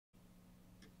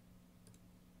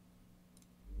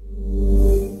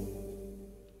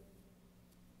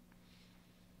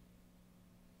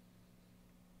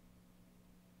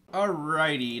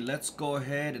Alrighty, let's go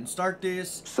ahead and start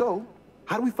this. So,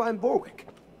 how do we find Borwick?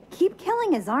 Keep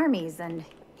killing his armies and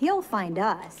he'll find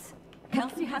us.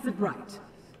 Kelsey has it right.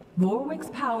 Warwick's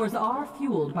powers are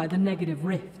fueled by the negative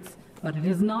rifts, but it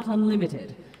is not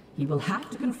unlimited. He will have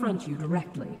to confront you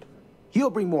directly. He'll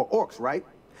bring more orcs, right?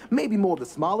 Maybe more of the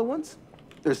smaller ones?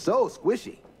 They're so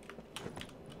squishy.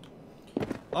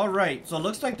 Alright, so it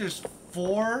looks like there's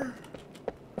 4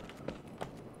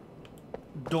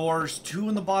 doors, 2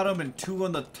 on the bottom and 2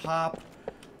 on the top.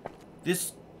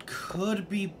 This could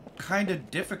be kind of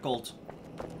difficult.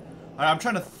 I'm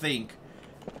trying to think.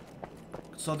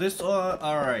 So this,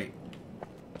 alright.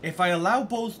 If I allow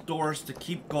both doors to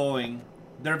keep going,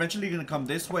 they're eventually going to come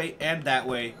this way and that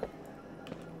way.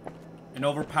 And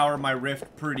overpower my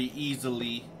rift pretty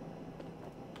easily.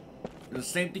 The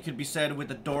same thing could be said with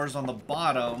the doors on the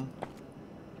bottom.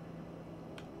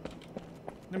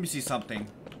 Let me see something.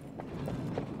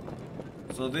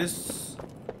 So this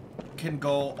can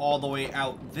go all the way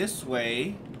out this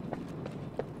way.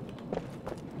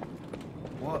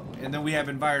 What? And then we have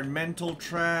environmental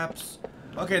traps.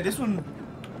 Okay, this one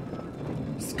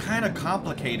is kind of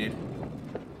complicated.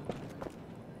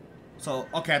 So,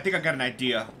 okay, I think I got an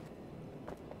idea.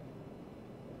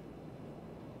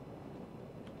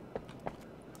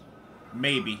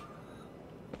 Maybe.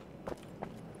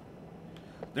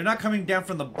 They're not coming down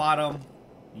from the bottom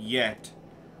yet.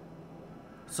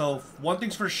 So, one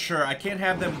thing's for sure, I can't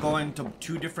have them going to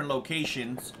 2 different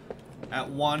locations at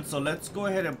once. So let's go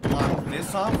ahead and block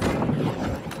this off.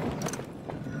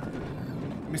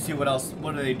 Let me see what else.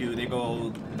 What do? They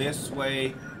go this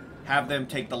way. Have them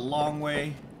take the long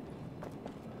way.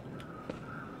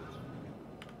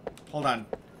 Hold on.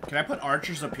 Can I put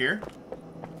archers up here?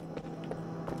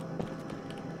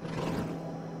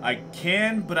 I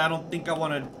can, but I don't think I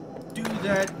want to do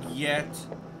that yet.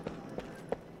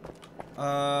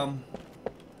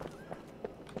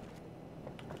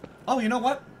 Oh, you know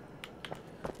what?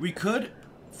 We could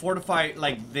fortify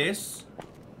like this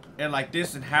and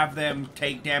have them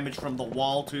take damage from the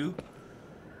wall too.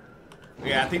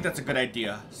 Yeah, I think that's a good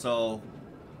idea. So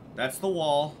that's the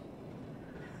wall.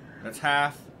 That's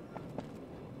half.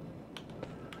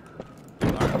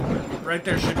 Alright, right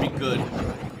there should be good.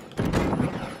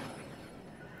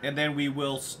 And then we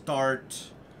will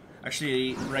start.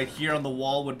 Actually, right here on the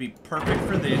wall would be perfect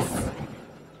for this.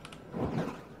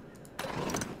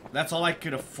 That's all I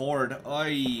could afford.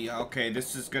 Oy, okay,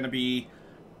 this was gonna be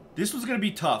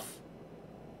tough.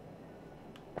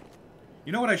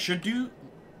 You know what I should do?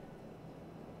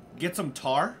 Get some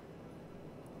tar.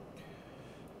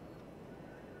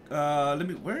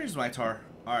 Where is my tar?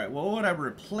 Alright, what would I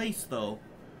replace though?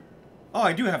 Oh,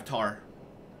 I do have tar.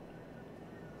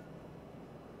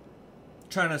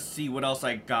 Trying to see what else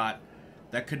I got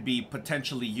that could be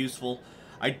potentially useful.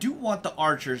 I do want the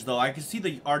archers though. I can see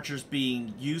the archers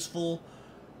being useful.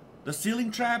 The ceiling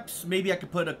traps, maybe I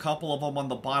could put a couple of them on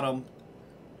the bottom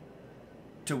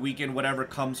to weaken whatever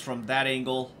comes from that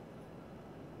angle.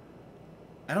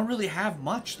 I don't really have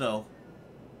much though.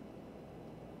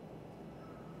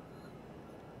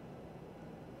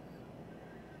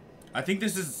 I think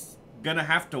this is gonna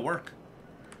have to work.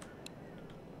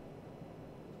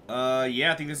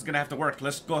 Yeah, I think this is gonna have to work.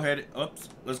 Let's go ahead. Oops.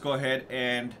 Let's go ahead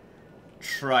and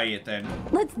try it then.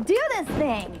 Let's do this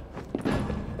thing!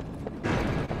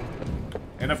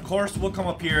 And of course, we'll come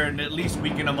up here and at least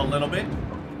weaken them a little bit.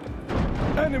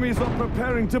 Enemies are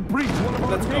preparing to breach one of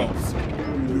our gates.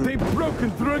 They've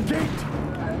broken through a gate.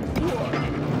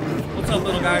 What's up,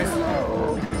 little guys?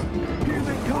 Here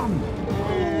they come.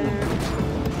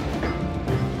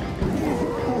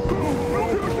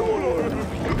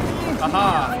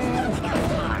 Aha!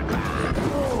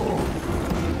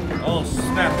 Oh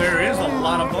snap, there is a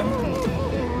lot of them.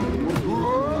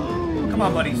 Come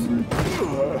on, buddies.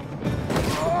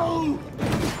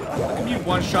 Look at me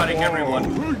one-shotting everyone.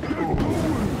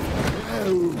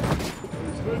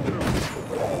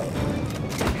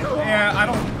 Yeah, I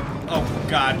don't... Oh,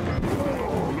 God.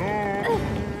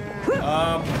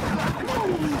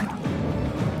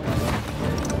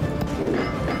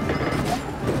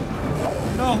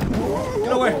 No!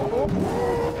 Get away!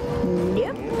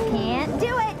 Nope, can't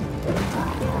do it.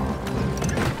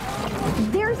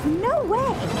 There's no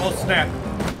way. Oh, snap.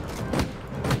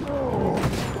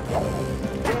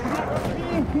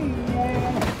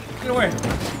 Get away.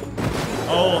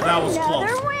 Oh, that was Another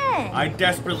close. win. I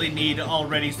desperately need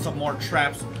already some more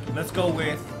traps. Let's go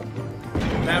with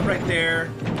that right there.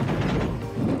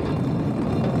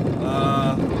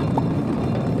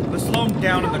 Let's slow him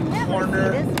down in the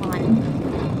corner. This one.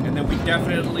 And then we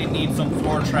definitely need some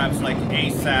floor traps like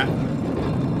ASAP.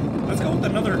 Let's go with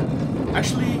another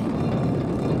Actually,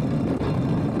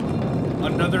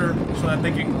 another so that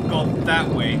they can go that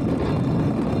way.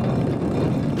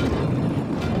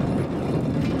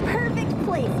 Perfect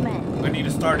placement. I need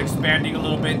to start expanding a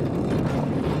little bit.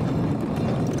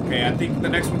 Okay, I think the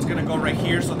next one's gonna go right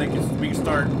here so we can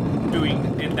start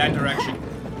doing in that direction.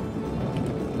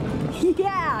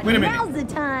 Yeah, Wait a minute. now's the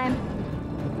time.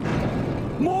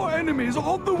 More enemies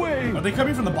on the way! Are they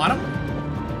coming from the bottom?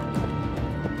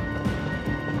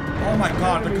 Oh my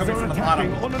god, they're coming from the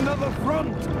bottom. On another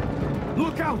front!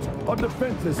 Look out! Our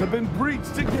defenses have been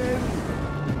breached again!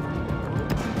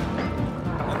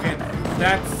 Okay,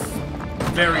 that's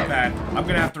very bad. I'm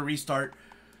gonna have to restart.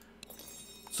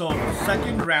 So,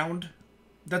 second round,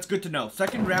 that's good to know.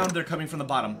 Second round, they're coming from the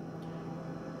bottom.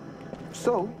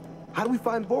 So, how do we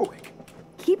find Warwick?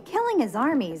 Keep killing his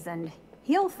armies and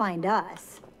he'll find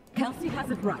us. Kelsey has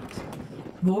it right.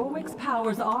 Warwick's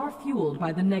powers are fueled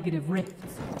by the negative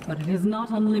rifts, but it is not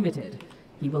unlimited.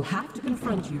 He will have to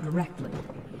confront you directly.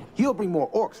 He'll bring more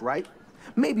orcs, right?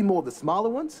 Maybe more of the smaller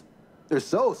ones? They're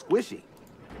so squishy.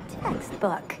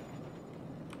 Textbook.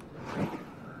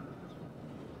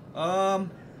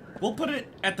 We'll put it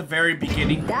at the very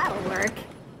beginning. That'll work.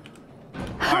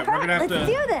 Alright, we're gonna have Let's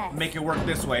do to this. make it work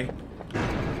this way.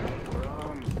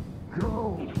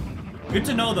 Good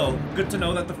to know, though. Good to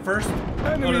know that the first,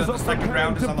 Enemies the are second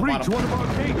round is to on the breach bottom. one of our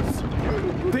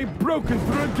gates! They've broken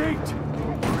through a gate!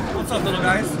 What's up, little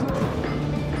guys?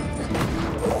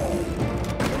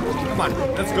 Come on,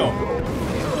 let's go.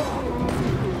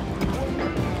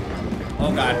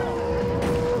 Oh god.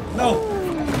 No!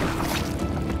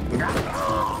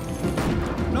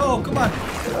 No, come on!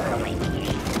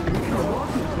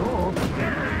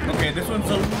 Okay, this one's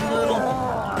a little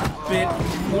bit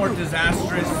more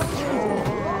disastrous.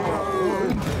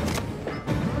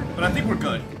 But I think we're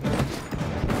good.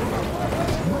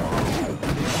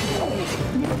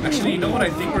 Actually, you know what I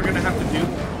think we're gonna have to do?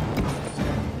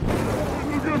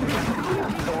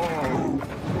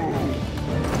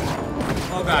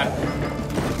 Oh god.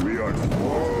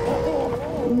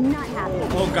 Not happy.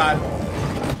 Oh god.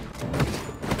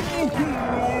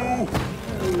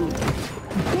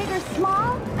 Big or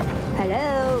small?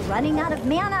 Hello, running out of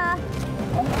mana.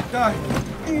 God.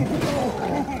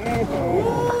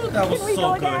 That was Can we so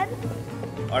go good. again?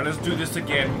 Alright, let's do this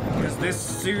again. Because this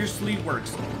seriously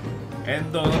works.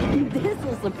 And the This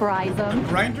will surprise them.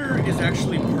 grinder is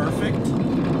actually perfect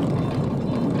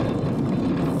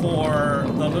for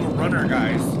the little runner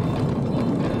guys.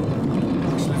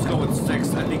 Actually, let's go with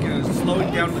 6. I think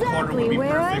slowing down the corner would Exactly be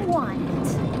where I perfect. want it.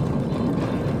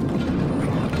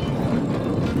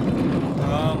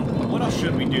 What else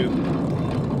should we do?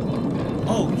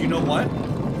 Oh, you know what?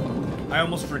 I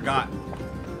almost forgot.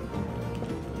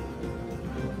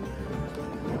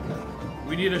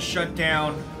 We need to shut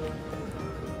down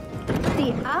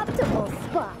The optimal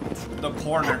spot. the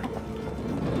corner.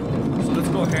 So let's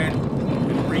go ahead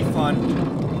and refund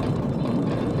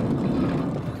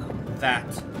that.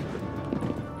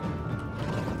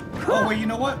 Oh wait, you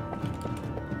know what?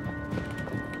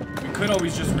 We could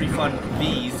always just refund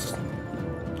these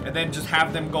and then just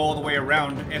have them go all the way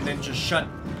around and then just shut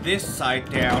this side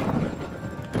down.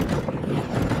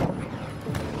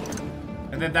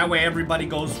 And then that way everybody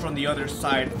goes from the other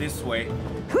side this way.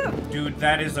 Dude,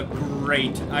 that is a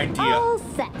great idea. All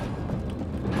set.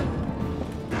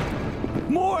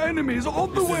 More enemies on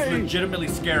the This is way! legitimately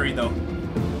scary, though.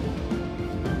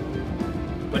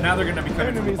 But now they're gonna be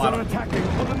coming from the Enemies are bottom. attacking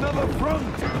on another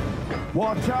front!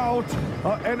 Watch out!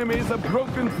 Our enemies have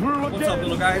broken through again! What's up,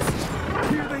 little guys?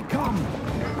 Here they come!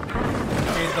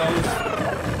 Okay,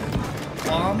 those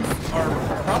bombs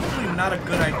are probably not a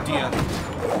good idea.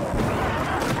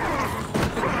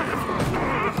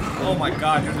 Oh my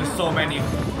god, dude, there's so many.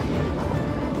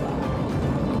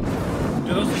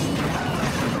 Dude, those...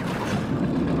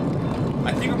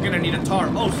 I think I'm gonna need a tar.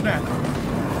 Oh, snap.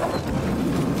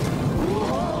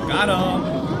 Got him.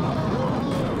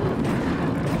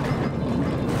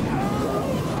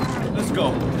 Let's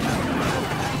go.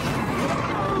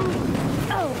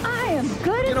 Oh, I am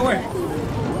good Get at away.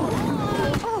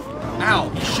 this. Oh, Ow,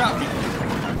 he shot me.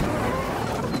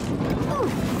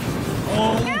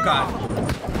 Oh, God.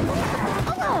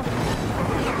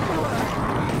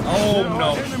 Oh, There are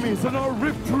no. enemies in our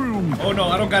rift room! Oh, no,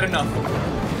 I don't got enough.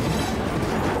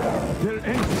 They're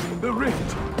entering the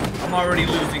rift! I'm already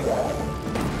losing.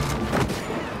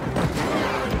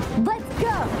 let's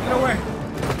go. Get away.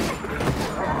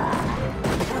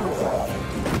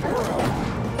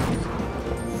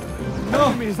 No.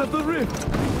 Enemies at the rift!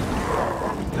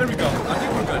 There we go. I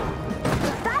think we're good.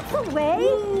 That's the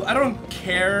way. I don't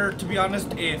care, to be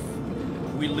honest, if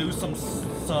we lose some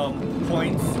some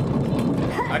points.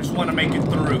 I just want to make it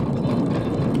through.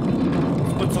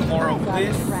 Let's put some more of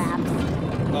this.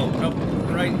 Oh, nope.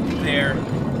 Right there.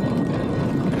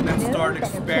 And then start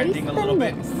expanding a little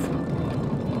bit.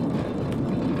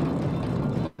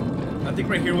 I think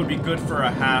right here would be good for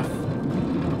a half.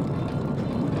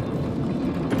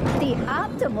 The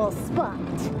optimal spot.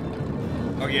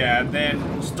 Oh yeah, and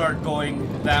then start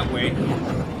going that way.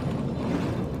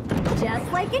 Just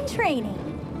like in training.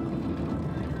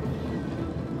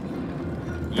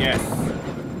 Yes.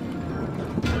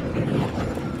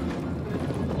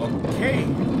 Okay,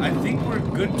 I think we're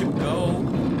good to go.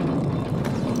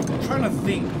 I'm trying to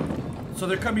think. So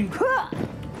they're coming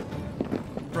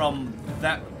from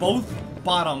that both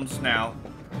bottoms now.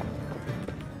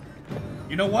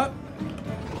 You know what?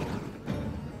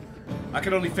 I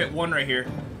can only fit one right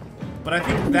here. But I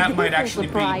think that might actually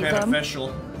be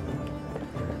beneficial.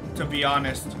 To be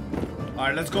honest.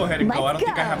 Alright, let's go ahead and go. I don't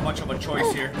think I have much of a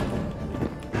choice here.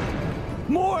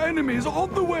 More enemies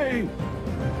on the way!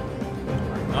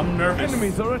 I'm nervous.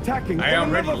 Enemies are attacking. I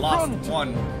already lost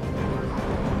one.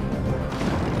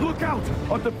 Look out!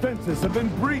 Our defenses have been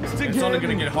breached again. It's only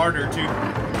gonna get harder too.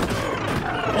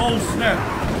 Oh snap!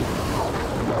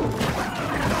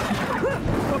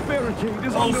 The barricade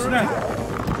is Oh under snap! attack.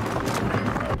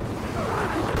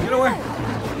 Get away!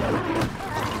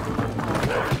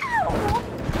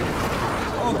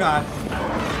 Oh god!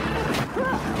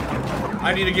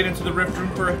 I need to get into the rift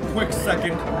room for a quick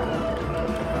second.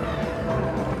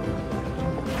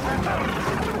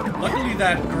 Luckily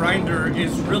that grinder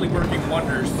is really working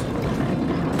wonders.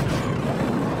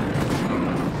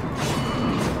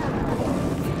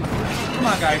 Come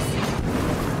on guys.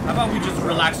 How about we just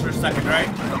relax for a second, right?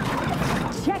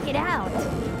 Check it out.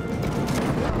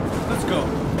 Let's go.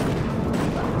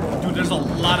 Dude, there's a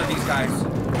lot of these guys.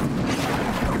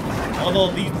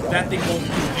 Although that thing won't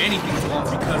do anything to them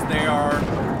because they are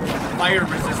fire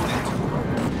resistant.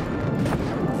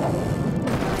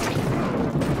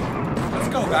 Let's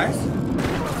go, guys.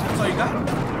 That's all you got?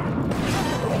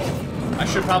 I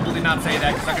should probably not say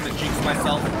that because I'm going to jinx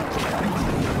myself.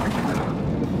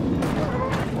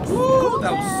 Woo,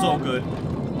 that was so good.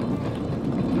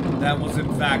 That was,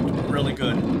 in fact, really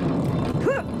good.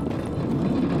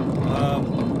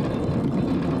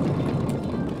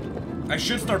 I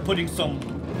should start putting some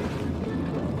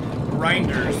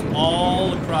grinders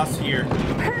all across here.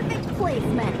 Perfect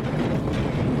placement.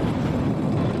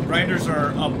 Grinders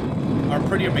are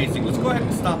pretty amazing. Let's go ahead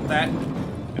and stop that.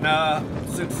 And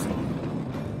since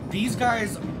these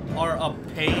guys are a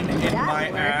pain in my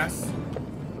ass,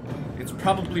 it's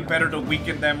probably better to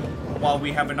weaken them while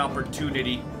we have an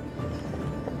opportunity.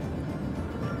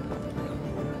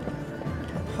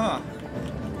 Huh.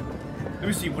 Let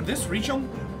me see. Would this reach them?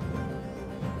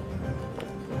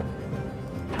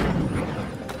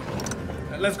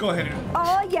 Let's go ahead and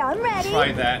Oh yeah, I'm ready.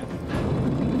 try that.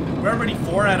 We're already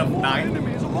 4 out of 9.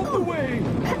 Enemies on the way!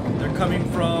 They're coming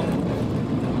from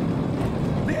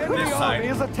The enemy this side. army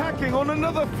is attacking on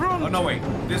another front! Oh no, wait,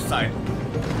 this side.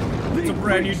 It's a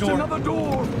brand new door. Another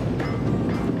door!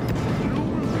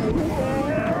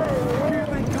 Here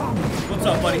they come! What's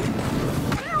up, buddy?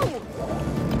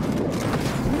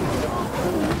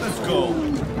 Let's go.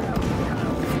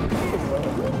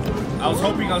 I was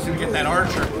hoping I was gonna get that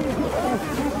archer.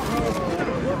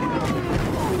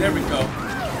 There we go.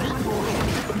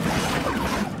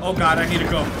 Oh god, I need to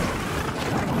go.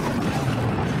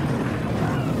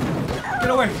 Get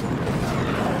away.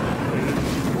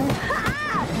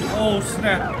 Oh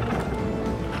snap.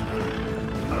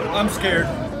 I'm scared.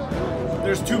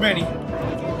 There's too many.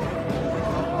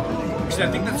 Actually,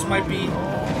 I think this might be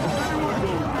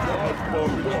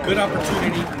a good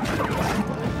opportunity.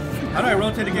 How do I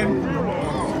rotate again?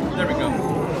 There we go.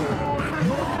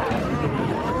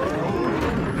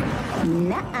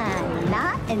 Nuh-uh,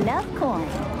 not enough coin.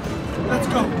 Let's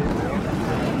go.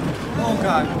 Oh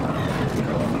god.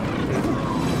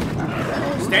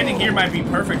 Standing here might be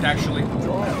perfect, actually.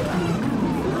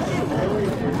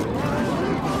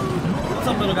 What's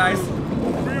up, little guys?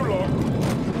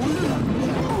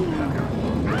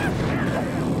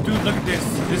 Dude, look at this.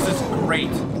 This is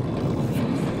great.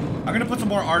 I'm gonna put some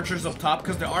more archers up top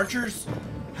because the archers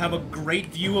have a great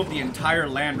view of the entire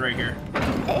land right here.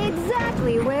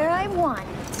 Exactly where I want it.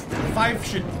 5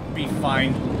 should be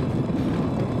fine.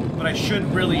 But I should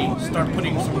really start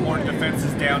putting some more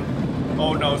defenses down.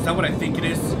 Oh no, is that what I think it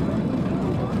is?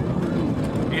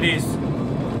 It is.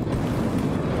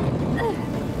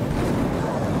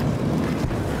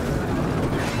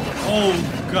 Oh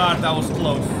god, that was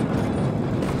close.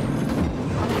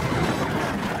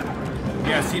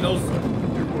 Yeah, see those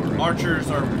archers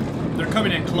they're they're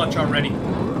coming in clutch already.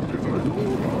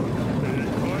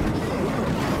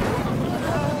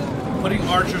 Putting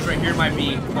archers right here might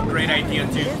be a great idea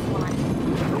too.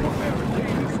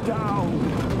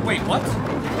 Wait, what?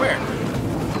 Where?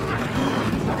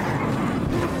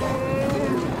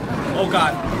 Oh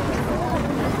god.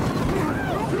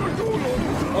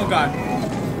 Oh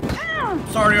god.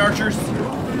 Sorry, archers.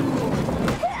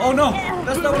 Oh no,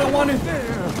 that's not what I wanted.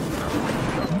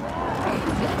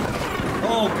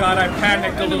 Oh god, I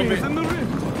panicked a little bit.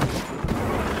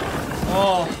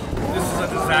 Oh, this is a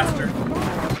disaster.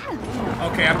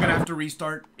 Okay, I'm gonna have to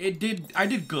restart. I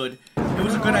did good. It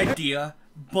was a good idea,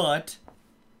 but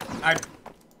I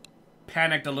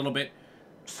panicked a little bit.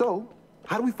 So,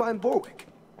 how do we find Warwick?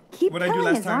 Keep What I do killing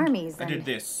last his time, armies I did and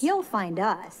this. He'll find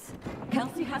us.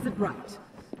 Kelsey has it right.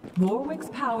 Warwick's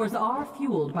powers are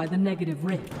fueled by the negative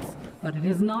rifts, but it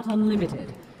is not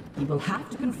unlimited. He will have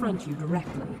to confront you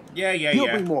directly. Yeah. He'll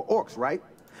bring more orcs, right?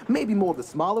 Maybe more of the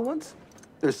smaller ones?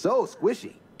 They're so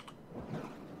squishy.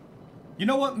 You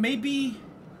know what? Maybe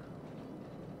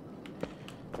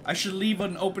I should leave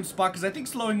an open spot because I think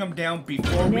slowing them down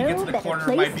before we get to the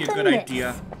corner might be a good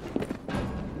idea.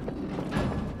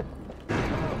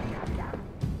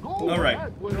 Alright.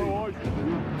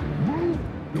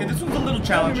 Okay, this one's a little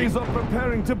challenging. Enemies are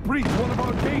preparing to breach one of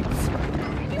our gates.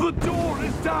 The door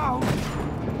is down.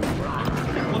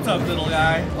 What's up, little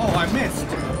guy? Oh, I missed.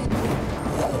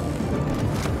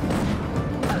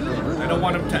 I don't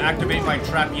want him to activate my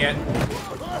trap yet.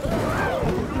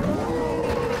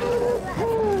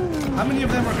 How many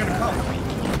of them are gonna come?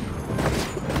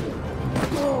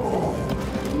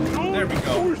 There we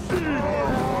go.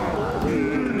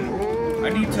 I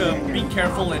need to be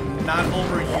careful and not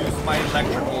overuse my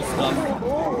electrical stuff.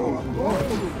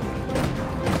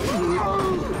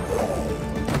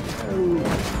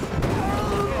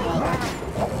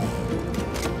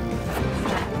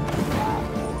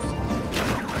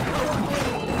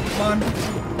 Come on.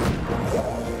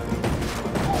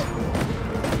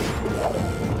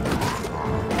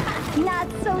 Not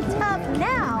so tough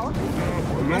now.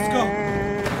 Let's go.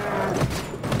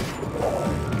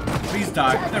 Please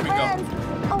die. There we go.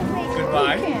 Oh wait,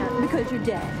 Goodbye. you can't because you're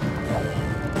dead.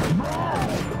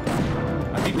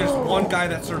 I think there's one guy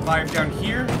that survived down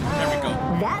here. There we go.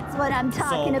 That's what I'm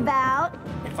talking So- about.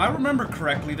 If I remember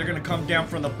correctly, they're gonna come down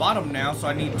from the bottom now, so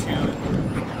I need to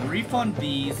refund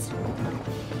these.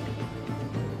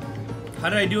 How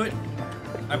did I do it?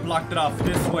 I blocked it off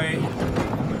this way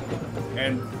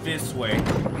and this way.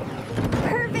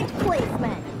 Perfect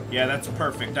placement. Yeah, that's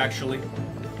perfect, actually.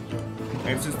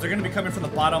 And since they're gonna be coming from the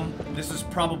bottom, this is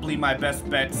probably my best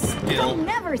bet You'll still.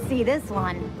 never see this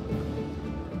one.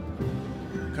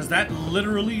 Because that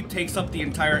literally takes up the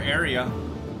entire area.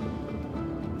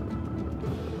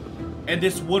 And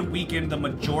this would weaken the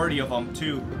majority of them,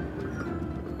 too.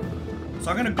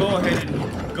 So I'm gonna go ahead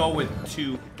and go with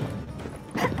 2.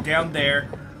 Down there.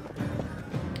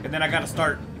 And then I gotta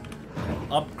start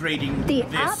upgrading The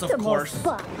this, of optimal course.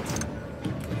 spot.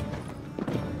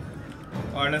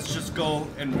 Alright, let's just go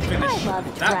and finish I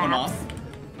love that one traps. off.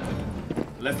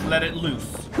 Let's let it loose.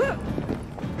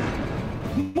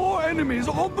 More enemies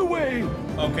on the way.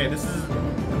 Okay, this is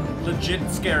legit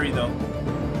scary though.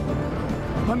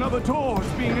 Another door is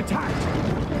being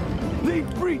attacked. They've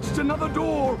breached another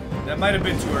door. That might have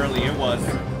been too early, it was.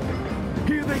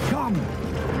 Here they come.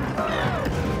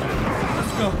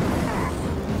 Let's go.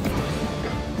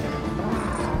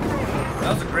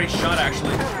 That was a great shot,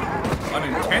 actually.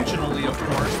 Unintentionally, of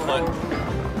course, but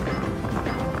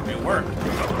it worked.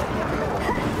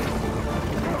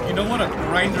 You know what? A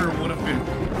grinder would have been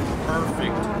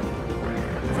perfect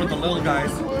for the little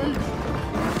guys.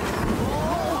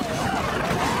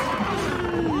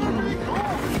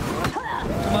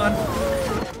 Come on.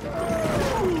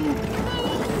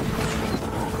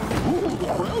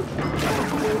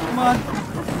 Come on.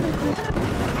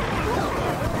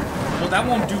 Well, that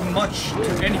won't do much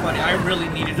to anybody. I really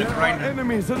needed a grinder.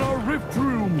 Enemies in our rift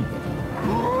room.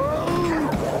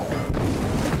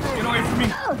 Get away from me.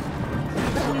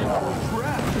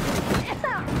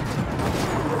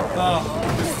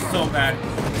 Oh, this is so bad.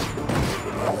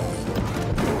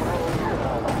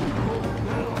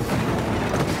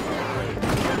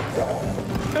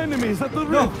 Enemies at the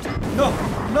No, rift. no,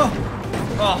 no.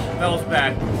 Oh, that was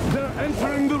bad. They're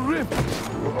entering the rift.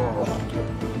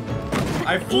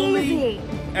 I fully Easy.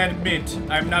 admit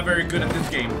I'm not very good at this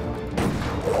game.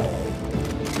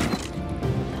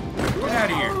 Get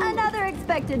out of here. Another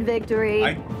expected victory.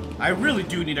 I really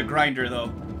do need a grinder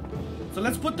though. So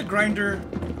let's put the grinder.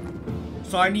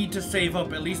 So I need to save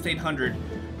up at least 800,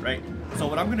 right? So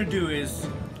what I'm gonna do is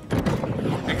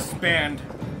expand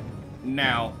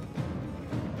now.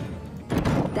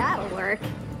 That'll work.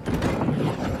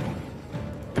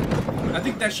 I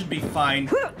think that should be fine.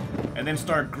 And then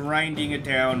start grinding it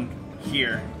down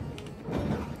here.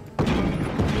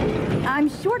 I'm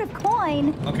short of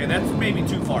coin. Okay, that's maybe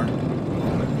too far.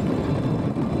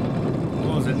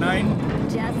 What was it, 9?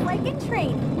 Just like in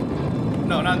training.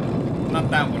 No, not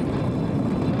that one.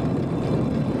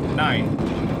 9.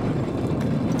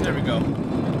 There we go.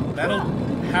 That'll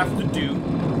have to do.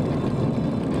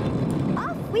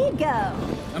 Off we go.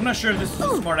 I'm not sure if this is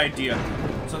a smart idea.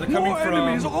 So they're coming More from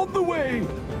enemies on the way!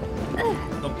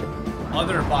 the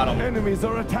other bottom. Enemies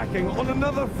are attacking on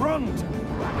another front!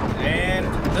 And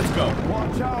let's go.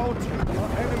 Watch out!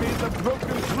 Our enemies have broken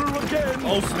through again!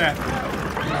 Oh snap.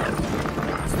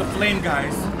 It's the flame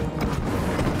guys.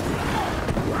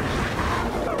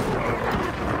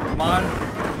 Come on.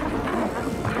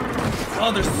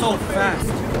 Oh, they're so fast.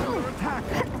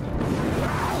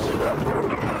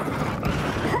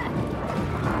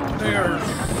 They are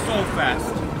so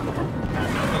fast.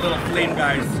 The little flame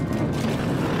guys.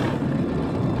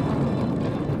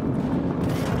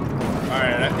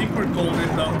 Alright, I think we're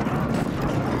golden though.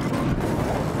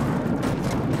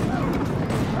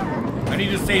 I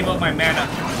need to save up my mana.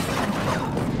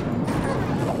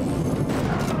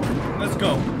 Let's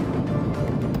go.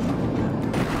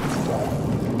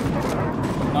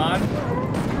 Come on.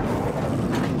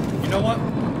 You know what?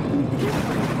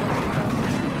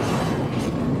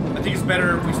 I think it's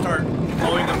better if we start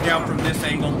blowing them down from this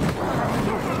angle.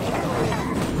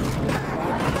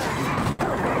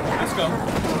 Let's go.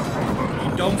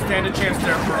 You don't stand a chance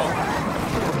there, bro.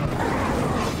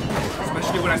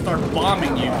 Especially when I start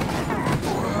bombing you.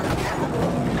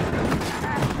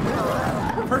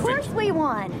 Perfect. Of course we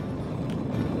won.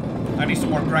 I need some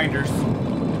more grinders.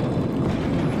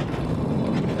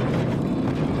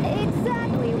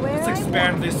 Exactly where Let's I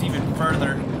expand want. this even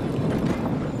further.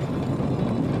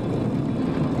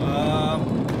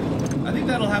 I think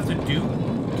that'll have to do.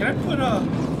 Can I put a...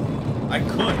 I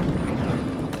could.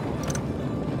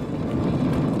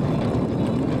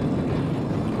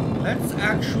 Let's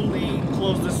actually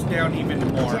close this down even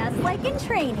more. Just like in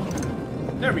training.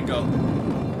 There we go.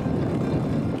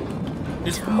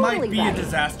 This Totally might be right. a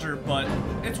disaster, but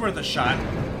it's worth a shot.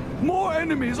 More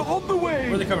enemies on the way!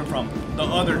 Where are they coming from? The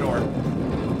other door.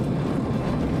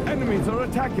 Enemies are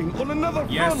attacking on another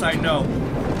front! Yes, I know.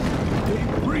 They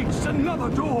breached another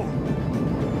door!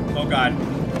 Oh god.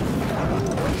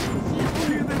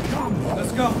 Here they come!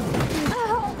 Let's go.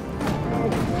 Oh,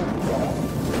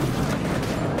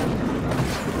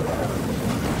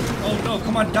 Oh no,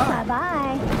 come on, die.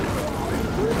 bye-bye.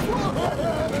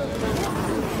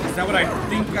 Is that what I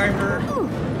think I heard?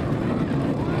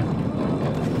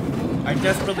 I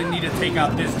desperately need to take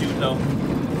out this dude, though.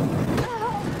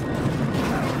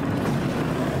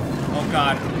 Oh,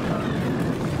 God.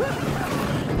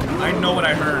 I know what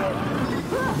I heard.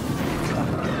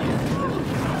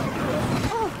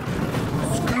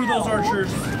 Screw those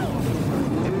archers.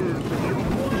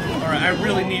 Alright, I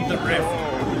really need the rift.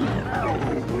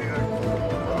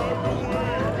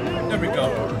 There we go.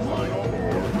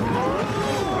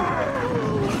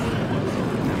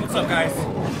 What's up, guys?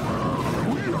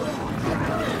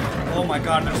 Oh my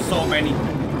god, there's so many.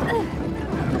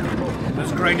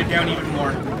 Let's grind it down even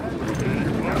more.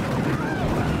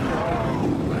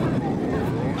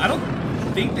 I don't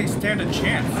think they stand a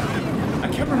chance. I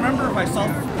can't remember if I saw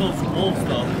those wolves,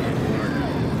 though.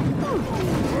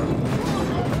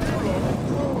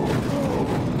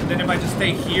 Then if I just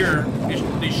stay here,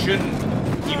 they shouldn't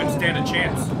even stand a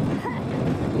chance.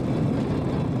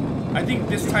 I think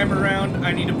this time around,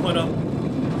 I need to put up,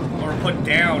 or put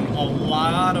down, a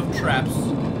lot of traps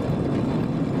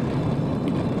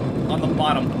on the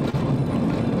bottom.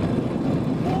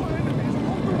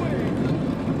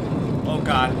 Oh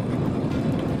god.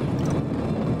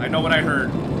 I know what I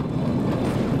heard.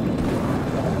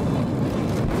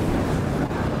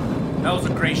 That was a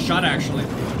great shot, actually.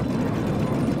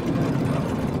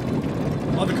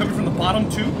 Oh, they're coming from the bottom,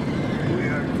 too?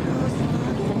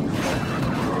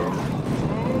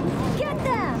 Get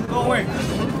them! Go away.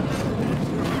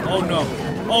 Oh, no.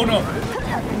 Oh, no.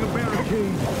 The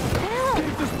barricade! They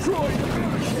destroyed the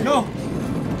barricade! No.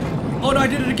 Oh, no, I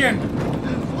did it again.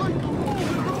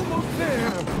 Almost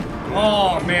there!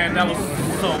 Oh, man, that was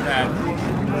so bad.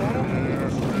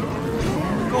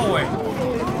 Go away.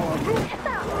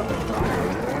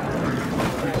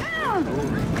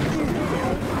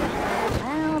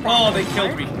 Oh, they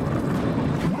killed me.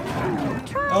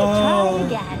 Try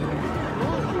again.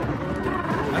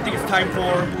 I think it's time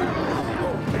for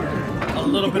a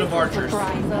little bit of archers.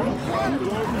 Surprise them.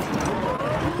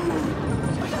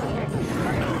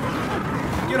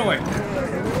 Get away.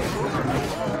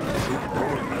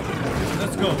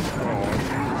 Let's go.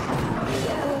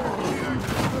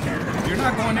 You're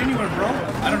not going anywhere, bro.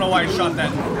 I don't know why I shot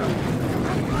that.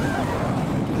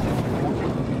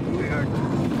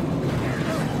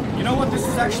 You know what? This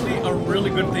is actually a really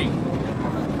good thing.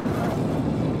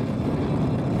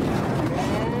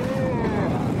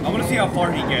 I want to see how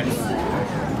far he gets.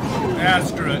 Yeah,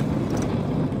 screw it.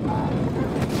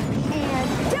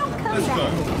 And don't come Let's back. go.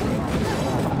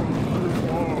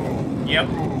 Yep.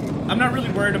 I'm not really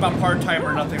worried about part time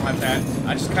or nothing like that.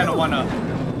 I just kind of want to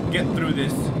get through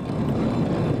this.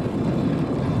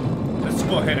 Let's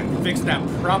go ahead and fix that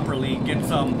properly. Get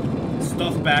some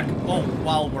stuff back. Oh,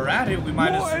 while we're at it, we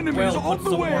might as well put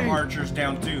some more archers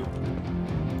down too.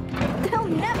 They'll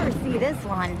never see this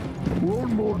one.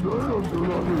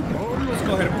 Let's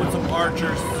go ahead and put some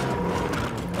archers.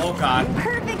 Oh god.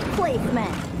 Perfect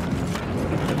placement.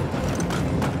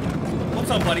 What's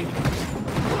up, buddy?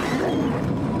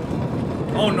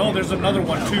 Oh no, there's another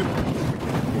one too.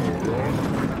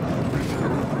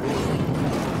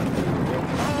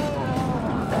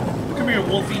 Come here,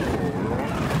 Wolfie.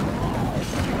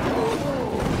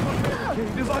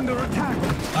 It is under attack.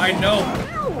 I know.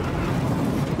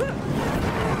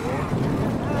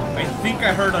 I think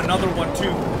I heard another one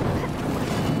too.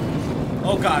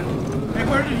 Oh god. Hey,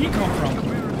 where did he come from?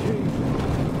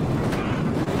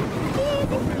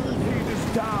 Barricade is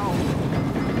down.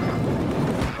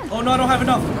 Oh no, I don't have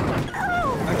enough.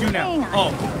 Oh, I do now. hang on.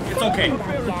 Oh, it's okay.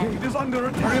 Barricade is under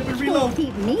Hurry attack. up and reload.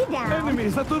 Keep me down.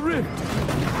 Enemies at the rift.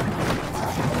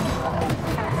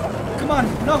 Come on,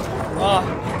 no.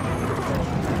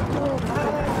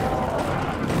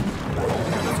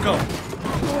 Let's go.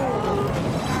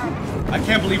 I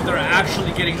can't believe they're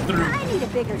actually getting through. I need a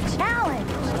bigger challenge.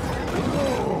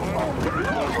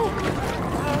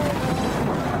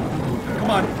 Come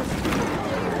on.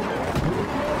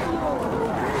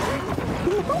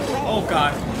 Oh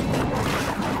god.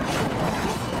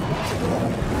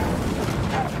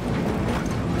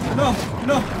 No,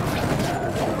 no.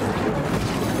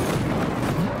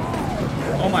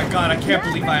 Oh my god, I can't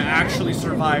believe I actually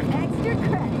survived. Extra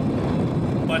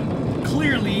credit. But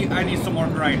clearly, I need some more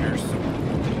grinders.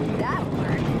 That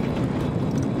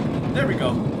worked. There we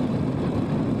go.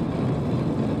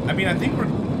 I mean, I think we're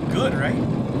good, right?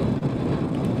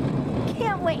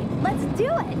 Can't wait. Let's do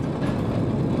it.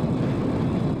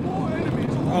 More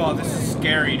enemies. Oh, this is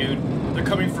scary, dude. They're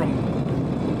coming from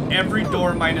every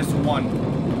door minus one.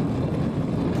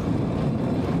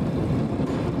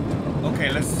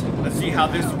 Okay, let's see how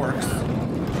this works.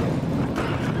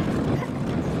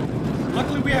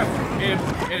 Luckily, we have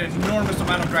an enormous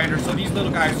amount of grinders, so these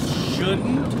little guys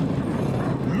shouldn't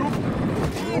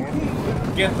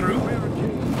get through.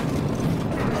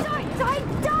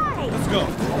 Die! Let's go.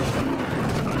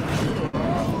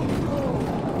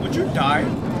 Would you die?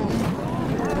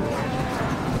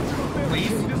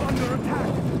 Please? It is under attack.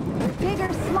 Big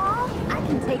or small, I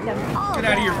can take them all. Get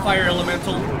out of here, down. fire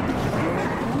elemental.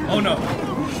 Oh no.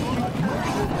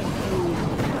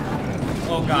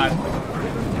 Oh god.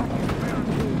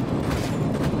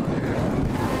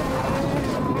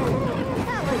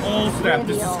 That was Oh snap,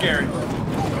 this is scary.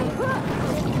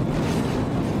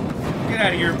 Get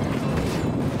out of here.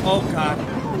 Oh god.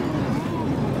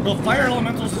 The fire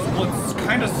elementals is what's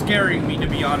kind of scaring me, to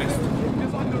be honest. It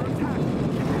is under attack.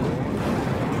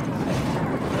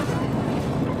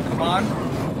 Come on.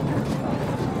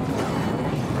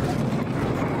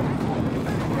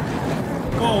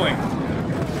 Go away.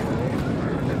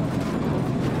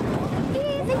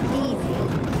 Easy peasy.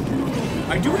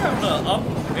 I do have the up.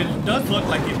 It does look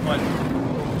like it, but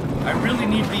I really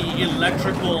need the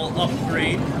electrical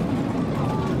upgrade.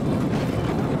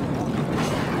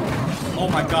 Oh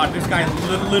my god, this guy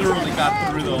literally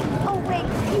got through though. Oh wait,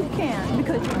 you can't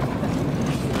because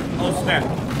Oh snap.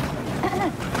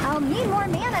 I'll need more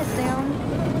mana soon.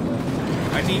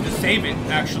 I need to save it,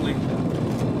 actually.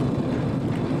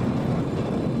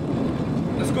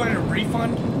 Let's go ahead and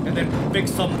refund and then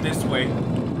fix some this way.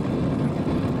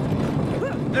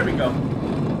 There we go.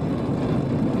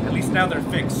 At least now they're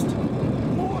fixed.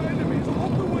 More enemies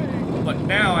on the way. But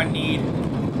now I need...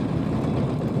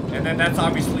 And then that's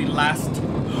obviously last...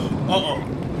 Uh-oh.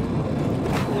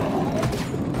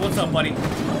 What's up, buddy?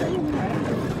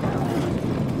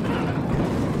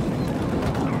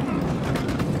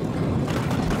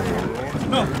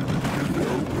 No.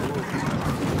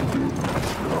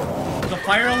 The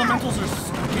fire elementals are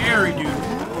scary, dude.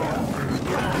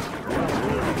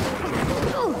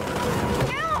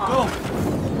 Go.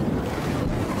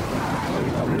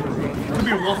 Come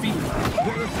here, Wolfie.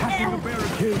 They're attacking the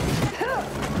barricade.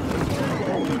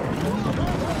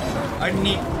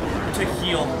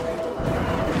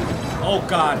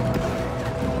 God.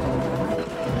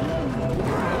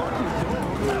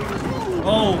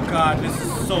 Oh God, this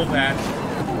is so bad.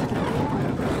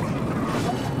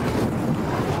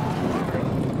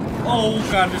 Oh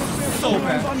God, this is so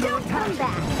bad. Don't come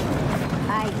back.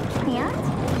 I can't?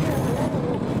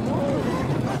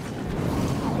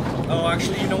 Oh,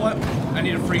 actually, you know what? I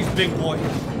need to freeze big boy.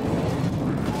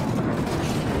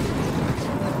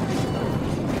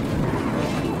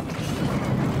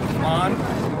 Come on.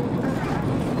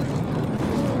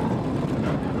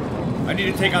 I need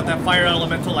to take out that fire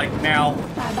elemental like now.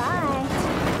 Bye-bye.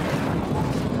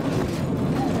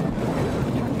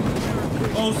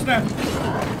 Oh snap!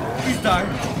 Please die.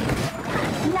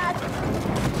 Not...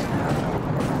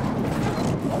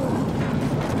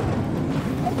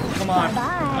 Come on.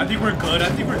 Bye-bye. I think we're good. I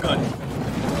think we're good.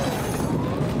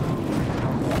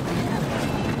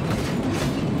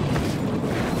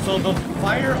 So the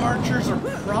fire archers are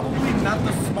probably not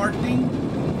the smart thing.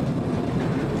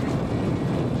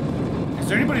 Is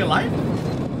there anybody alive?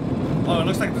 Oh, it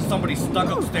looks like there's somebody stuck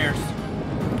upstairs.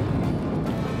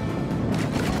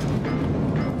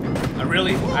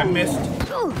 Really? I missed.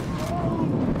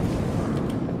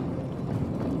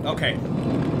 Okay.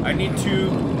 I need to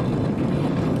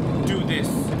do this.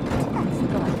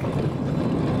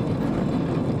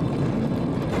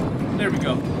 There we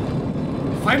go.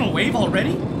 Final wave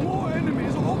already? More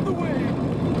enemies on the way.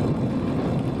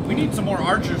 We need some more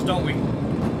archers, don't we?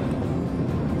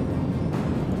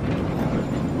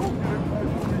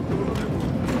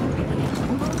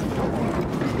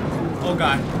 Oh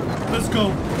God. Let's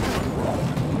go.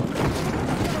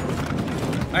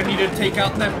 I need to take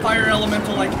out that fire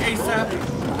elemental like ASAP.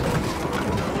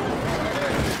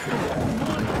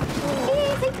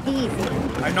 Easy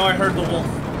peasy. I know I heard the wolf.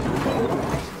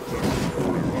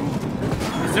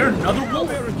 Is there another wolf?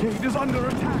 The barricade is under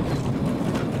attack.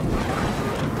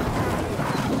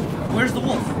 Where's the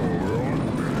wolf?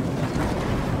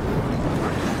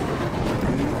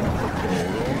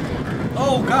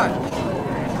 Oh God.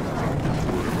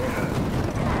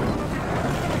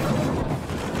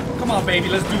 Come on, baby,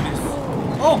 let's do this.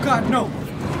 Oh God, no.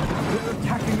 They're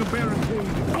attacking the barricade.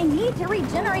 I need to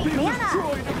regenerate They mana.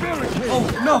 destroyed the barricade. Oh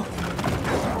no.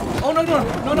 Oh no, no,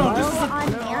 no, no. This is Low a...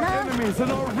 on There are mana? enemies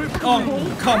in our rift.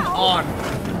 Oh, come on.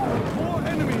 More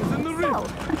enemies in the rift. Oh,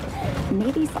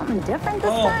 maybe something different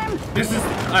this Oh, time? this is...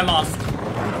 I lost.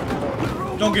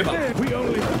 Don't give up. We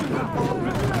only have half the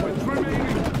rift points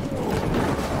remaining.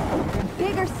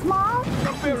 Big or small, I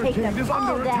can take barricade them is all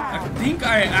under attack. I down. think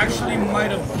I actually might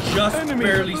have just Enemies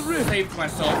barely in the rift. saved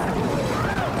myself.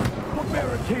 The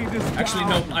barricade is Actually,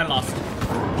 down. nope, I lost.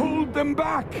 Hold them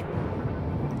back.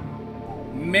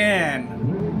 Man.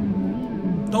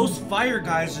 Those fire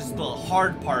guys is the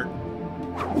hard part.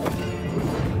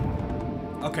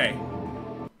 Okay.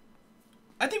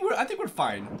 I think we're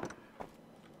fine.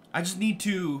 I just need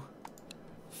to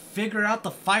figure out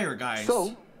the fire guys.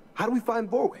 So, how do we find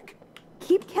Borwick?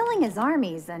 Keep killing his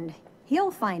armies and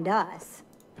he'll find us.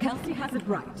 Kelsey has it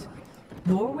right.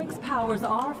 Warwick's powers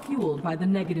are fueled by the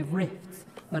negative rifts,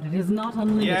 but it is not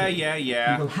unlimited. Yeah.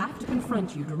 He will have to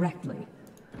confront you directly.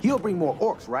 He'll bring more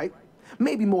orcs, right?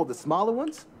 Maybe more of the smaller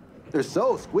ones? They're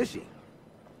so squishy.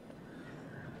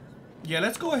 Yeah,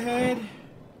 let's go ahead.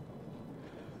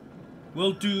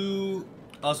 We'll do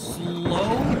a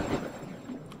slow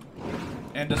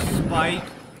and a spike.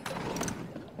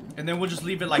 And then we'll just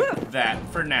leave it like that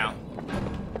for now.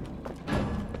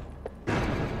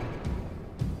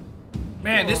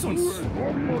 Man, this one's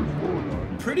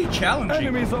pretty challenging.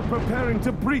 Enemies are preparing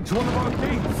to breach one of our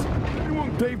gates.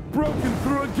 They've broken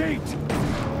through a gate.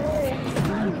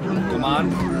 Come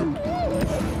on.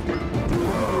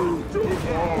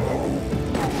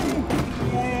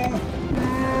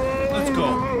 Let's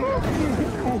go.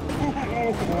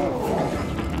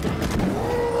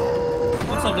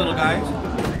 What's up, little guys?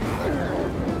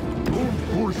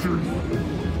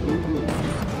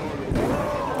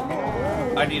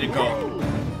 I need to go.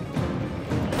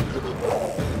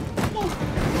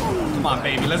 Come on,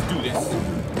 baby, let's do this.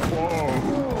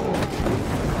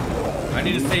 I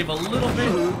need to save a little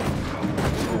bit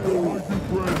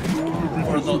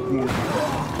for the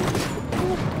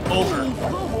ogre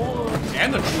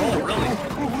and the troll, really.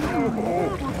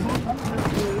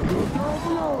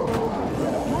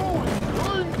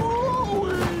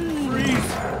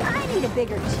 Freeze! I need a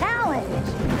bigger challenge.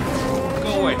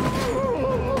 Go away.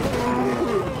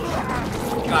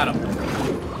 Got him.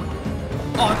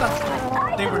 Oh, I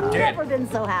thought they were I've dead. never been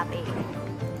so happy.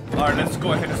 Alright, let's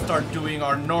go ahead and start doing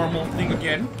our normal thing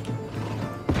again.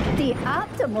 The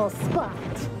optimal spot.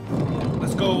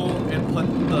 Let's go and put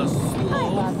the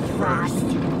slow love that. first.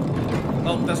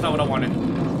 Oh, that's not what I wanted.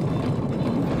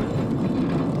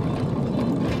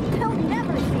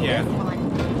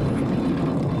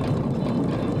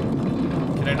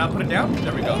 not put it down?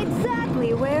 There we go.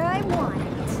 Exactly where I want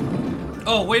it.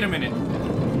 Oh, wait a minute.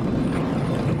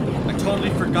 I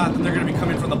totally forgot that they're going to be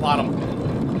coming from the bottom.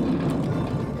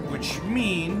 Which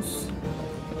means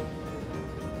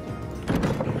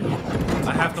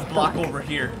I have to block over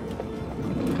here.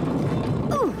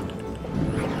 Ooh.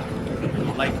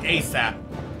 Like ASAP.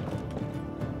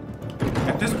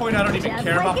 At this point, I don't even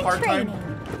care about part-time.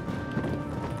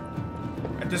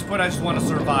 At this point, I just want to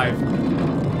survive.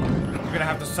 I'm gonna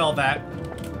have to sell that,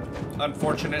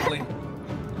 unfortunately.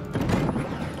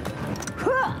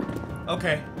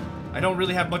 Okay. I don't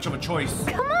really have much of a choice.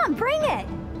 Come on, bring it.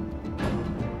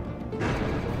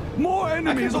 More I can't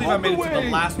enemies believe I on made the it to the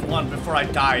way. last one before I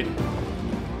died.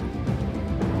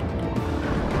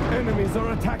 Enemies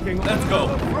are attacking on Let's go.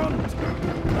 the front.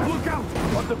 Look out!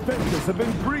 Our defenses have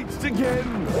been breached again.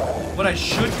 What I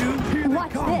should do Here they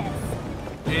What's come.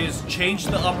 this? is change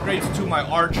the upgrades to my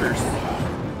archers.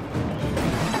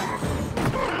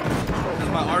 Because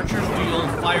my archers deal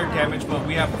fire damage, but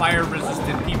we have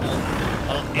fire-resistant people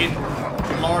in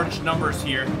large numbers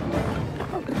here.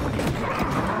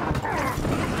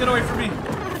 Get away from me!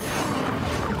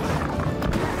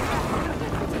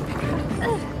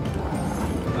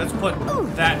 Let's put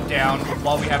that down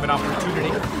while we have an opportunity.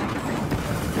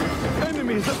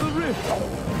 Enemies at the rift.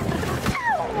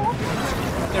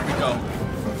 There we go.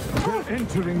 They're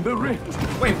entering the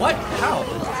rift. Wait, what? How?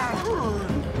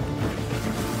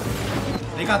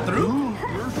 They got through?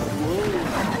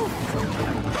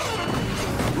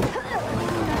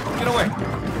 Get away.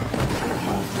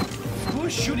 Who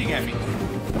is shooting at me?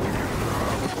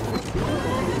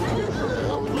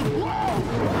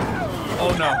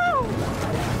 Oh no.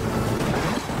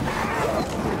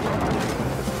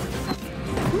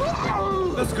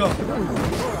 Let's go.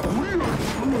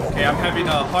 Okay, I'm having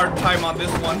a hard time on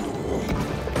this one.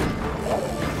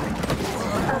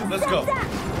 Let's go.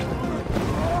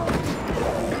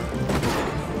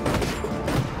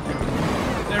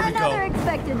 There we Another go.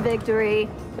 expected victory.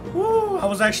 Woo, I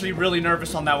was actually really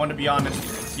nervous on that one, to be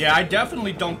honest. Yeah, I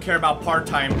definitely don't care about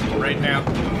part-time right now.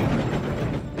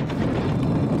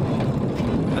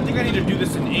 I think I need to do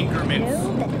this in increments.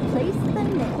 No better place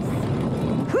than this.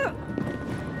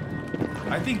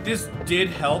 I think this did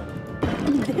help,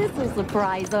 This will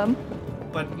surprise them.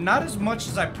 but not as much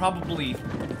as I probably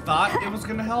thought it was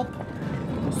gonna help.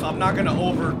 So I'm not gonna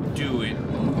overdo it.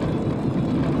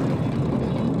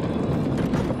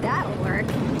 That'll work.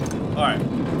 Alright.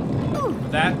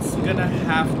 That's gonna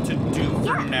have to do for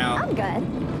Yeah, now. I'm good.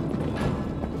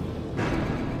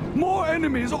 More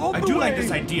enemies on I the do way. like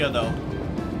this idea though.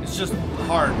 It's just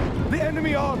hard. The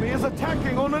enemy army is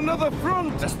attacking on another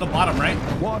front. That's the bottom, right?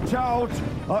 Watch out!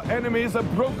 Our enemies have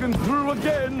broken through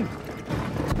again.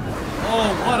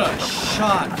 Oh, what a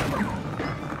shot.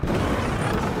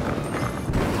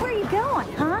 Where you going,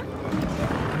 huh?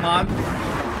 Come on.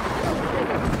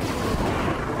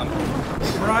 I'm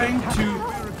trying to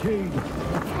Barricade.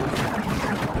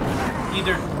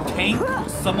 either tank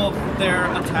some of their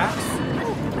attacks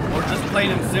or just plain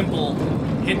and simple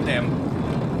hit them.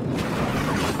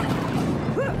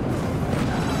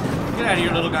 Get out of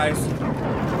here, little guys.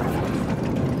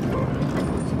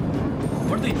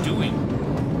 What are they doing?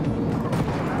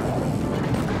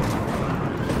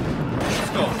 Let's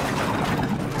go.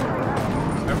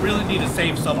 I really need to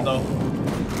save some, though.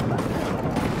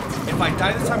 If I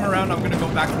die this time around, I'm going to go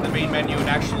back to the main menu and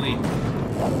actually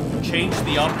change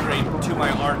the upgrade to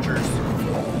my archers.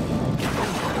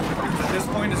 Because at this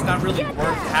point, it's not really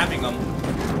worth having them.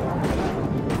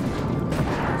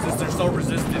 Since they're so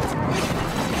resistant.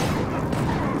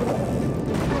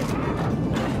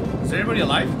 Is anybody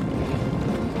alive?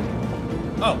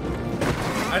 Oh.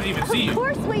 I didn't even see you. Of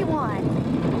course we won.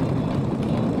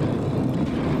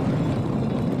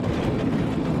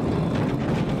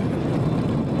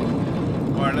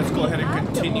 Alright, let's go ahead and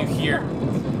continue here.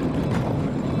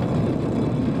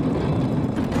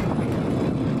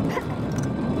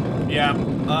 Yeah,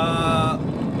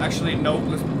 actually, no,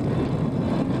 let's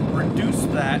reduce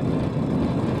that.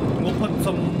 We'll put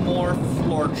some more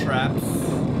floor traps.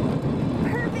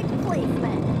 Perfect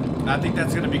placement. I think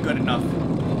that's gonna be good enough.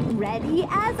 Ready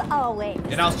as always.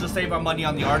 And I'll just save our money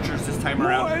on the archers this time More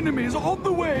around. enemies on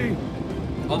the way.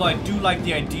 Although I do like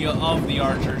the idea of the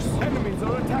archers. Enemies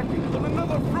are attacking on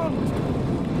another front.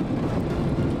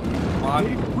 Come on.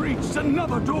 They've breached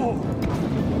another door.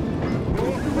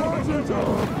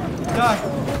 Die.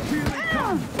 Here they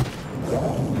come.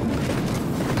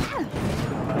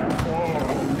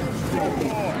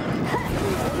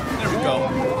 There we go.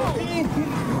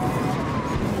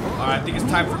 Alright, I think it's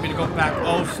time for me to go back.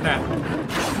 Oh, snap.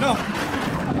 No.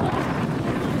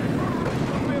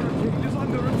 The barricade is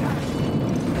under attack.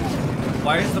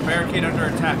 Why is the barricade under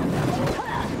attack?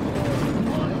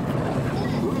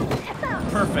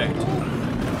 Perfect.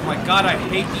 Oh my god, I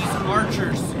hate these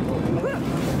archers.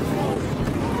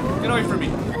 Get away from me.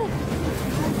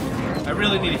 I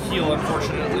really need a heal,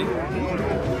 unfortunately.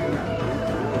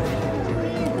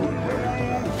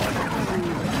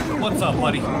 What's up,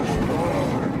 buddy?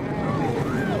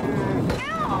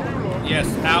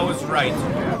 Yes, I was right.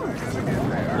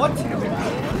 What?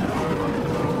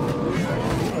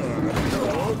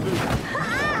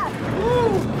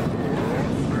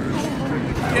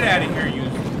 Get out of here, you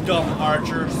dumb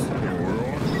archers.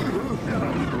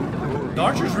 The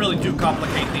archers really do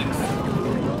complicate things.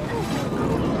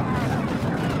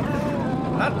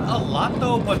 Not a lot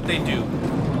though, but they do.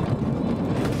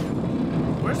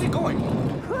 Where's he going?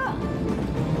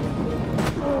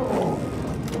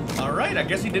 Alright, I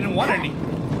guess he didn't want any.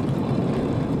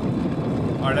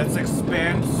 Alright, let's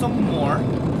expand some more.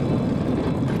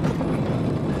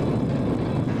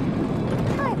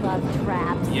 I love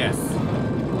traps. Yes.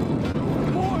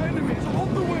 More enemies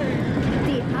on the way.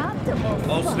 The optimal.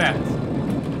 Oh snap.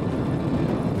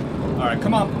 Alright,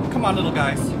 come on. Come on, little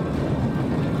guys.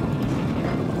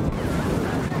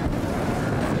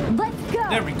 Let's go.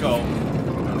 There we go.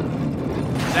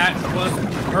 That was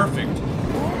perfect.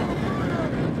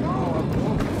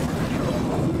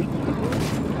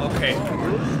 Okay.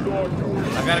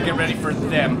 I gotta get ready for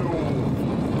them.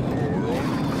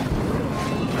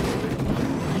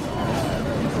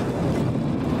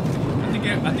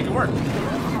 I think it worked.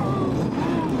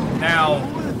 Now,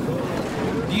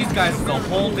 these guys is a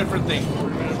whole different thing.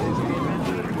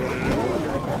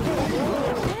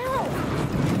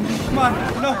 Come on,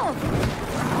 no.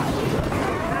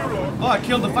 Oh, I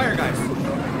killed the fire guys.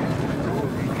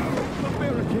 The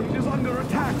barricade is under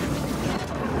attack.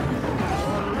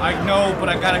 I know, but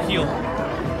I gotta heal.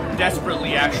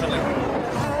 Desperately, actually.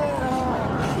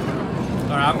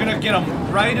 Alright, I'm gonna get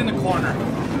them right in the corner.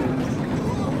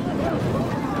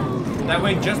 That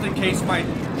way, just in case my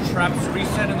traps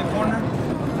reset in the corner.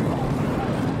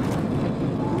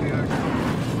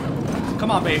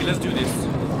 Come on, baby, let's do this.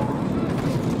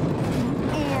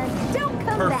 And don't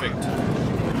come Perfect. back.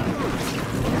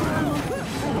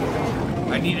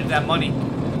 I needed that money.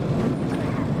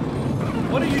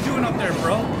 What are you doing up there,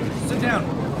 bro? Sit down.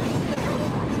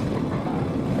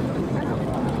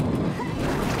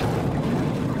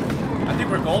 I think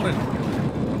we're golden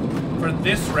for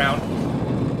this round.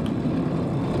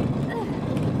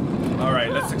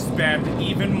 Alright, let's expand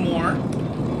even more.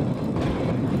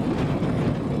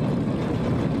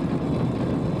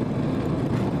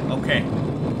 Okay.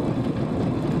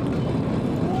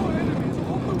 More enemies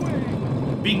on the way.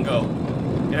 Bingo.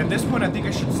 And at this point, I think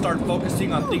I should start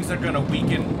focusing on things that are gonna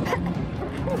weaken.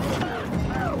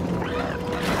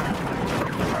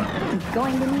 I'm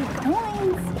going to need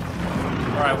coins.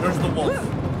 Alright, where's the wolf?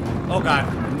 Oh god.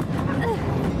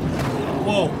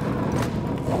 Whoa.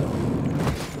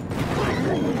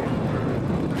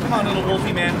 Come on, little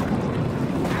wolfy man.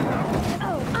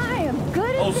 Oh, I am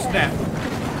good at Oh this. snap.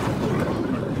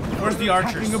 Where's the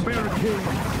archers? Attacking a barricade.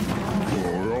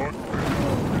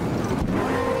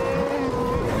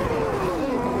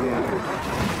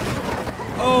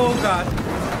 Oh god.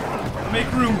 Make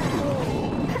room.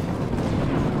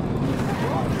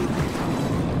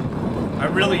 I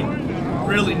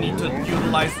really need to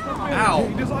utilize. Ow.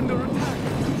 Barricade is under attack.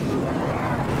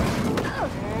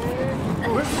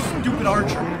 Where's the stupid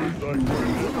archer?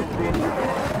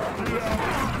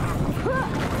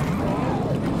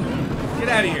 Get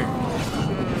out of here.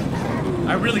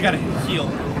 I really gotta heal.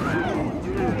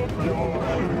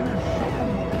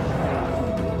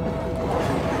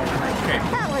 Okay,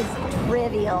 That was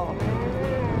trivial.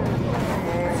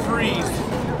 freeze.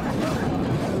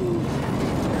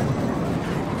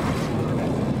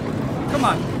 Come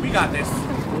on, we got this.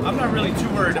 I'm not really too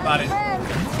worried about it.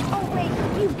 Oh, wait,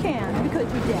 you can because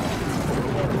you did.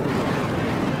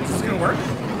 Is this gonna work?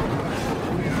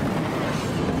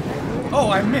 Oh,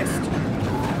 I missed.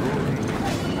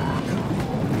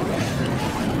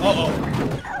 Uh-oh.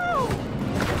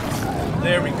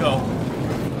 There we go.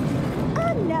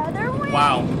 Another win.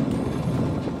 Wow.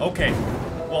 Okay.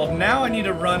 Well, now I need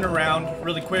to run around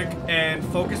really quick and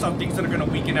focus on things that are gonna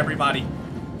weaken everybody.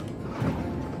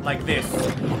 Like this.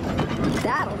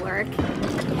 That'll work.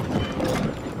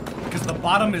 Because the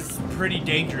bottom is pretty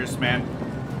dangerous, man.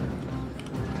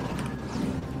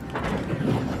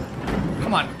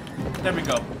 Come on. There we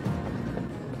go.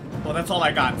 Well, that's all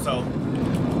I got, so...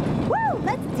 Woo,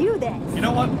 let's do this. You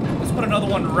know what? Let's put another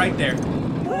one right there.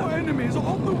 More enemies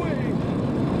on the way.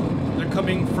 They're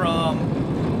coming from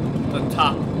the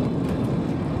top.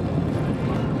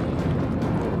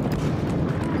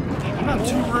 I'm not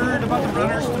too worried about the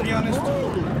runners, to be honest.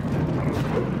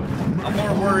 I'm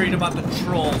more worried about the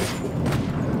trolls.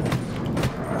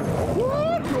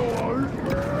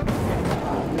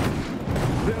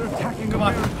 They're attacking. Come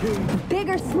on. Big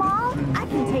or small, I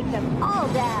can take them all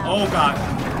down. Oh god.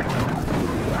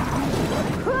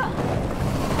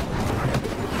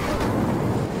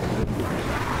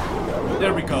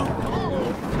 There we go.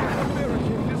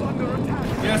 American is under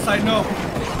attack. Yes, I know.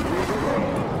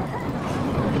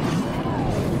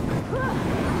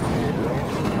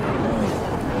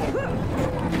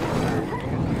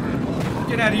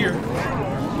 Get out of here.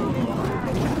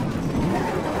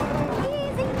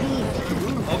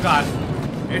 Oh god.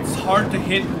 It's hard to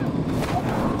hit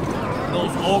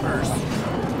those ogres.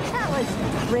 That was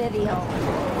trivial.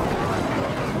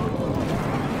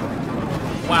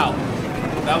 Wow.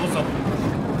 That was a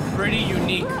pretty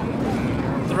unique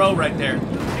throw right there.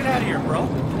 Get out of here, bro.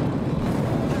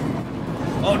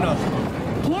 Oh no.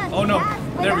 Can't Oh no. pass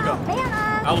There we go. without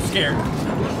mana. I was scared.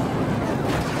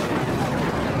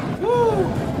 Woo!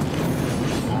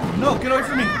 No, get away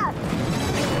from me. Ah!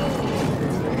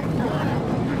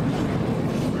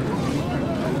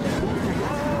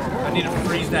 I need to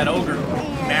freeze that ogre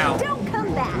And now. don't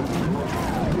come back.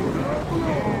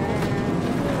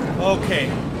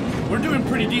 Okay. We're doing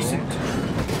pretty decent.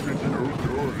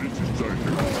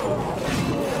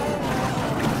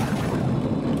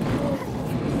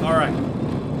 Alright.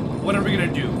 What are we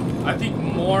gonna do? I think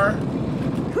more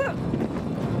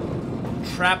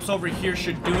traps over here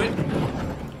should do it.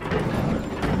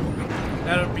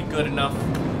 That'll be good enough.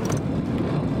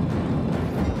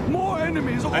 More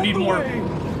enemies on I need the more. way.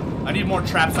 I need more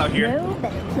traps out here. No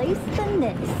better place than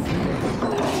this.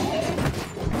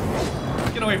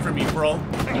 Get away from me, bro.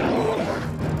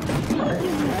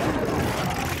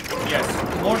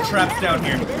 Yes, more traps down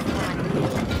here.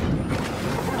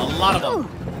 A lot of them.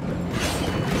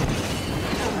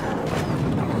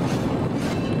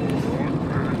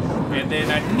 And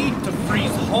then I need to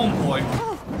freeze homeboy.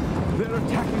 They're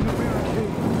attacking the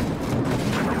barricade.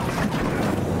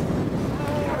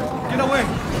 Get away.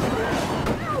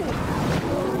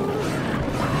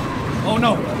 Oh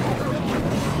no.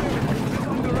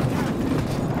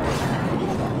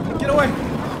 Get away.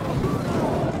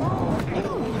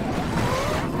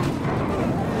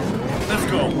 Let's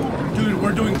go. Dude,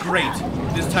 we're doing great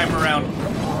this time around.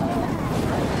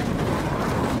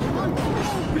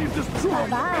 We've destroyed the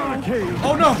Bye-bye. barricade.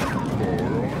 Oh no.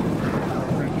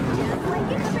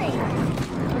 Like it's free.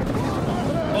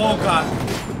 Oh god.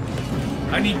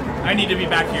 I need to be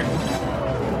back here.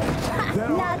 There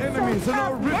are Not enemies so in our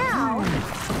tough rift. now.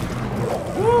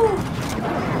 Woo.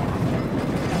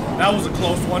 That was a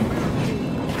close one. I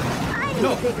need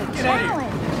No, a bigger get out of here. challenge.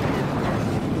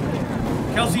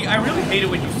 Kelsey, I really hate it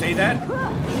when you say that.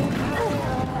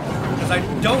 Because I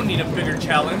don't need a bigger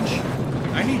challenge.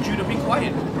 I need you to be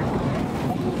quiet.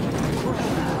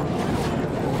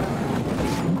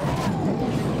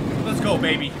 Let's go,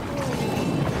 baby.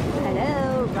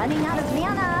 Hello, running out of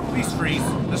mana. Please freeze.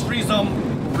 Let's freeze them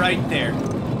right there.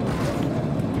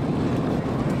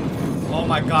 Oh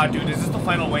my god, dude. Is this the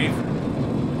final wave?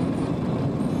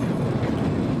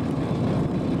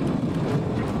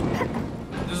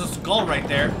 There's a skull right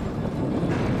there.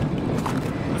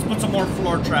 Let's put some more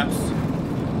floor traps.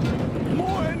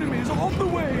 More enemies on the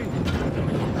way.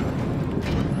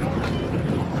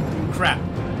 Crap.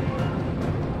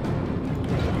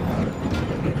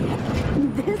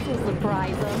 This will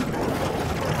surprise them.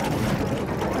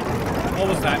 What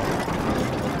was that?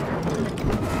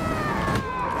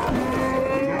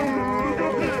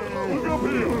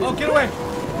 Oh, get away!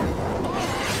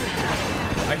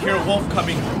 I hear a wolf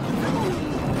coming.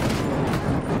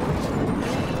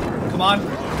 Come on,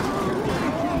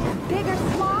 Big or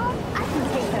small, I can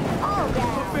take them all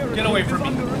down. get away from me.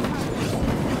 The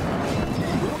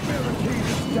barricade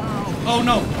is down. Oh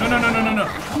no, no, no, no, no, no, no.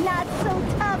 Not so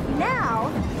tough now.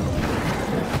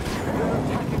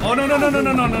 Oh no, no, no, no,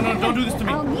 no, no, no, no, don't do this to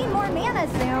me. I'll need more mana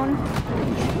soon.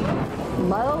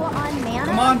 Low on mana?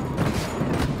 Come on,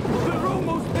 They're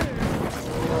almost there.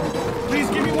 please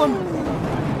give me one.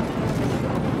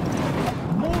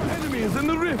 More enemies in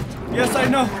the rift. Yes, I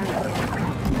know.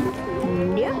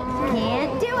 Nope,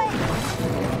 can't do it.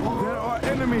 There are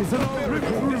enemies in our rift.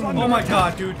 Is under Oh my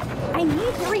god, dude. I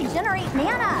need to regenerate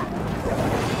mana.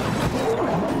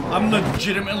 I'm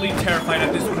legitimately terrified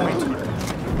at this point.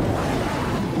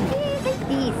 Easy,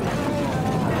 easy.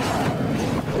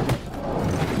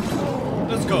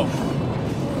 Let's go.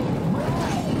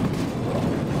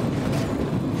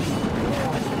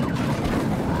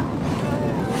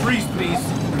 Freeze, please.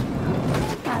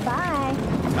 Bye-bye.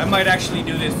 I might actually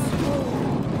do this.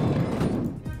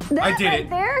 That did right it.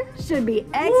 there should be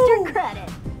extra credit.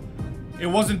 It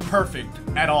wasn't perfect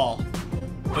at all.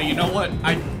 But you know what?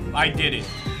 I did it.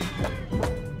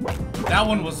 That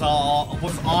one was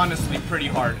honestly pretty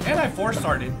hard. And I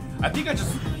 4-starred. I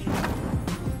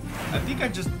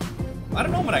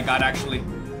don't know what I got actually.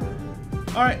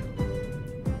 Alright.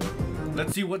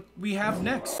 Let's see what we have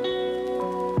next.